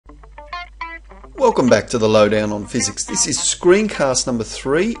Welcome back to the Lowdown on Physics. This is screencast number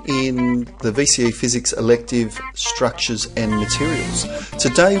 3 in the VCE Physics Elective Structures and Materials.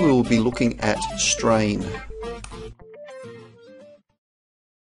 Today we will be looking at strain.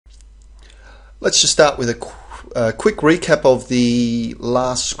 Let's just start with a quick recap of the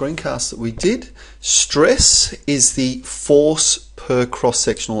last screencast that we did. Stress is the force per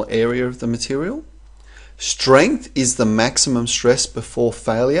cross-sectional area of the material. Strength is the maximum stress before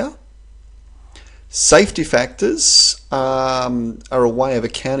failure. Safety factors are a way of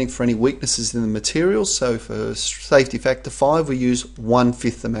accounting for any weaknesses in the material. So for safety factor 5 we use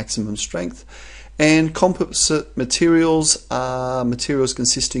 1/5 the maximum strength. And composite materials are materials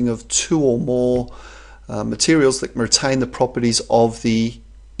consisting of 2 or more materials that retain the properties of the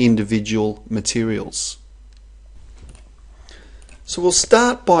individual materials. So we'll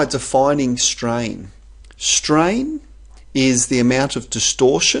start by defining strain. Strain is the amount of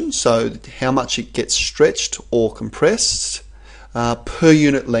distortion, so how much it gets stretched or compressed per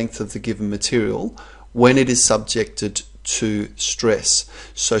unit length of the given material when it is subjected to stress.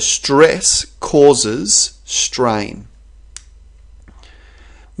 So stress causes strain.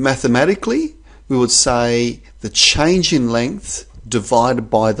 Mathematically, we would say the change in length divided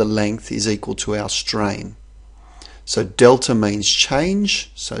by the length is equal to our strain. So delta means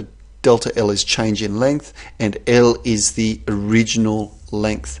change, so delta L is change in length, and L is the original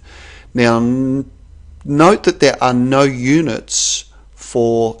length. Now note that there are no units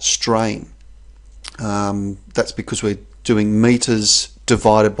for strain. That's because we're doing meters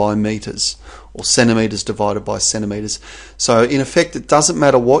divided by meters, or centimeters divided by centimeters. So in effect it doesn't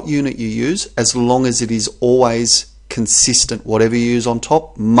matter what unit you use as long as it is always consistent. Whatever you use on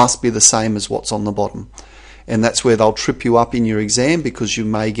top must be the same as what's on the bottom. And that's where they'll trip you up in your exam, because you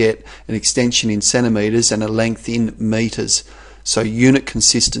may get an extension in centimeters and a length in meters. So unit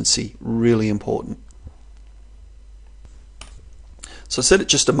consistency, really important. So I said it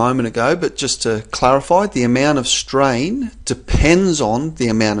just a moment ago, but just to clarify, the amount of strain depends on the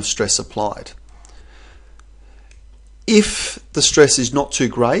amount of stress applied. If the stress is not too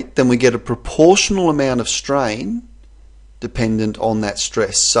great, then we get a proportional amount of strain dependent on that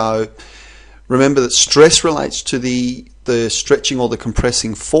stress. So remember that stress relates to the stretching or the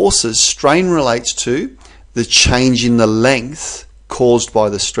compressing forces. Strain relates to the change in the length caused by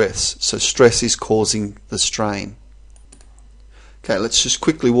the stress. So stress is causing the strain. Okay, let's just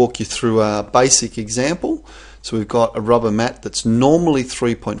quickly walk you through a basic example. So we've got a rubber mat that's normally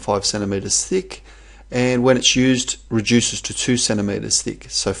 3.5 centimeters thick, and when it's used reduces to 2 centimeters thick.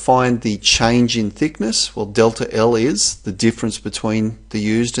 So find the change in thickness. Well, delta L is the difference between the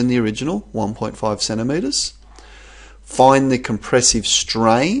used and the original, 1.5 centimeters. Find the compressive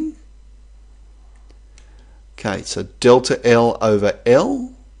strain. Okay, so delta L over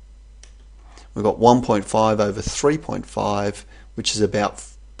L. We've got 1.5 over 3.5, which is about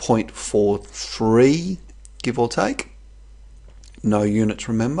 0.43, give or take. No units,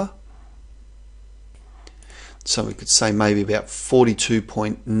 remember. So we could say maybe about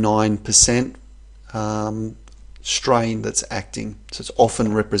 42.9% strain that's acting. So it's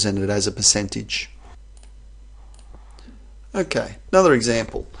often represented as a percentage. Okay, another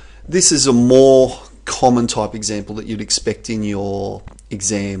example. This is a more common type example that you'd expect in your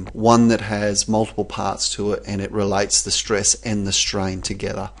exam, one that has multiple parts to it and it relates the stress and the strain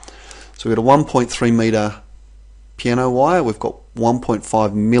together. So we've got a 1.3 meter piano wire. We've got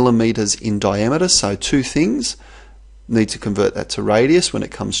 1.5 millimeters in diameter, so two things. Need to convert that to radius when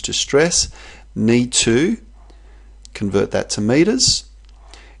it comes to stress. Need to convert that to meters.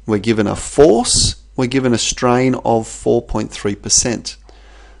 We're given a force. We're given a strain of 4.3%.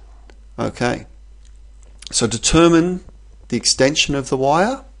 Okay, so determine the extension of the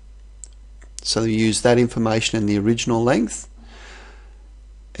wire. So we use that information in the original length,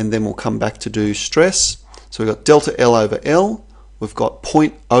 and then we'll come back to do stress. So we've got delta L over L. We've got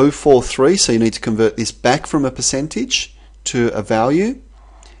 0.043, so you need to convert this back from a percentage to a value.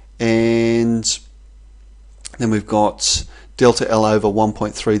 And then we've got delta L over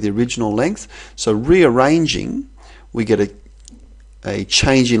 1.3, the original length. So rearranging, we get a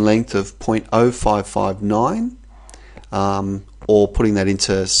change in length of 0.0559, or putting that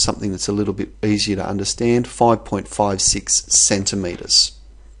into something that's a little bit easier to understand, 5.56 centimeters.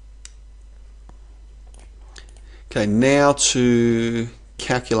 Okay, now to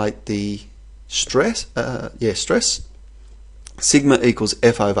calculate the stress. Stress. Sigma equals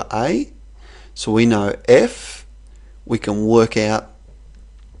F over A. So we know F. We can work out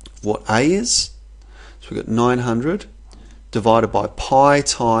what A is. So we've got 900 divided by pi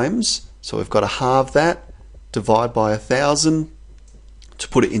times. So we've got to halve that, divide by 1000 to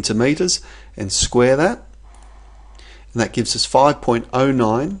put it into meters and square that. And that gives us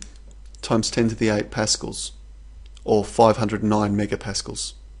 5.09 times 10 to the 8 pascals, or 509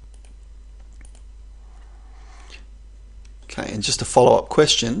 megapascals. Okay, and just a follow-up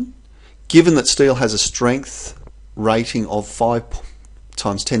question. Given that steel has a strength rating of 5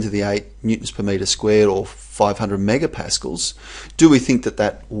 times 10 to the 8 newtons per meter squared, or 500 megapascals, do we think that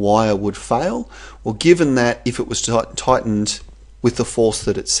that wire would fail? Well, given that if it was tightened with the force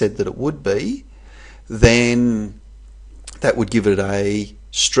that it said that it would be, then that would give it a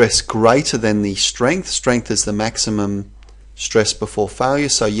stress greater than the strength. Strength is the maximum stress before failure,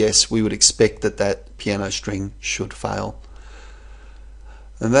 so yes, we would expect that that piano string should fail.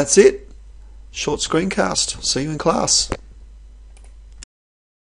 And that's it. Short screencast. See you in class.